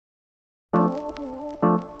Right,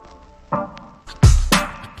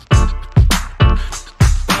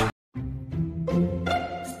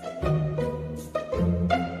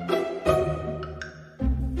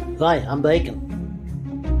 I'm baking.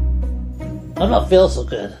 I don't feel so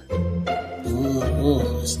good.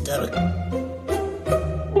 Hysteric.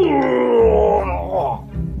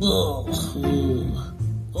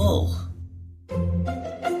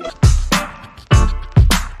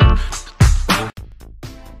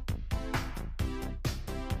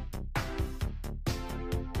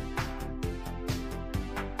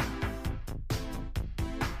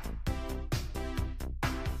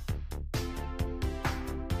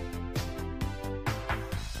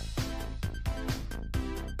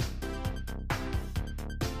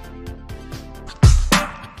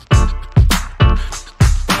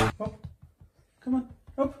 Come on,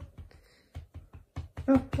 up.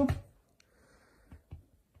 Up, up.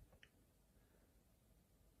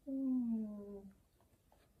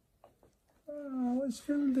 Oh, what's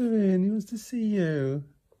Phil doing? He wants to see you.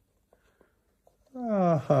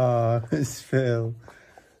 Ah, it's Phil.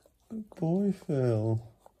 Good boy, Phil.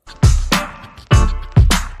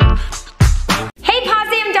 Hey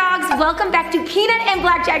Possum dogs, welcome back to Peanut and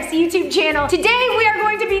Blackjack's YouTube channel. Today we are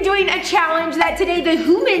going to be doing a challenge that today the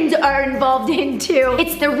humans are involved in too.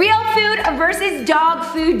 It's the real food versus dog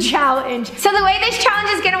food challenge. So the way this challenge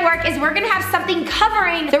is gonna work is we're gonna have something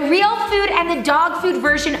covering the real food and the dog food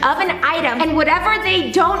version of an item, and whatever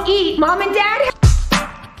they don't eat, Mom and Dad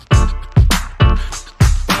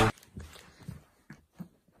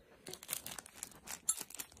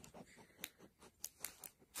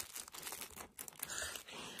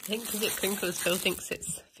I think because it crinkles, Phil thinks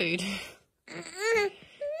it's food. Do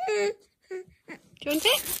you want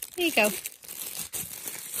it? Here you go.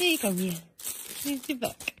 Here you go, Mia. Here's your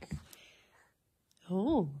book.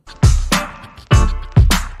 Oh.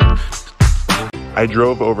 I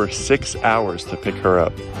drove over 6 hours to pick her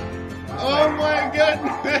up. Oh my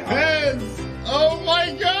goodness! Oh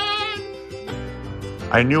my god!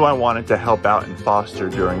 I knew I wanted to help out in foster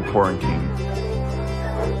during quarantine.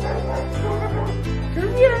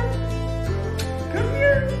 Come here! Come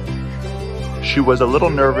here! She was a little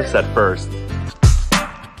nervous at first.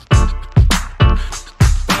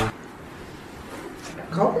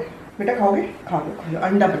 खाओगे बेटा खाओगे खा लो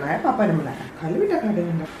अंडा बनाया पापा ने बनाया खा लो बेटा खा दे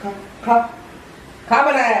अंडा खा खा खा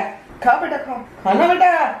बनाया खा बेटा खा खाना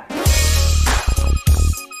बेटा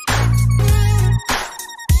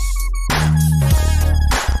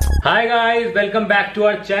Hi guys, welcome back to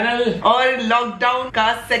our channel. और लॉकडाउन का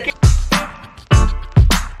सेकंड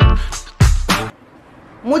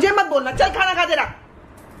मुझे मत बोलना चल खाना खा तेरा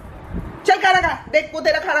चल खाना खा देख वो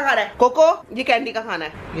तेरा खाना खा रहा है कोको ये कैंडी का खाना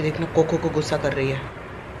है ये देखना कोको को गुस्सा कर रही है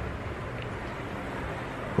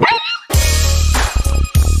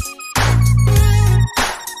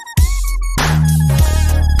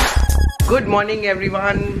गुड मॉर्निंग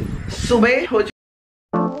एवरीवन सुबह हो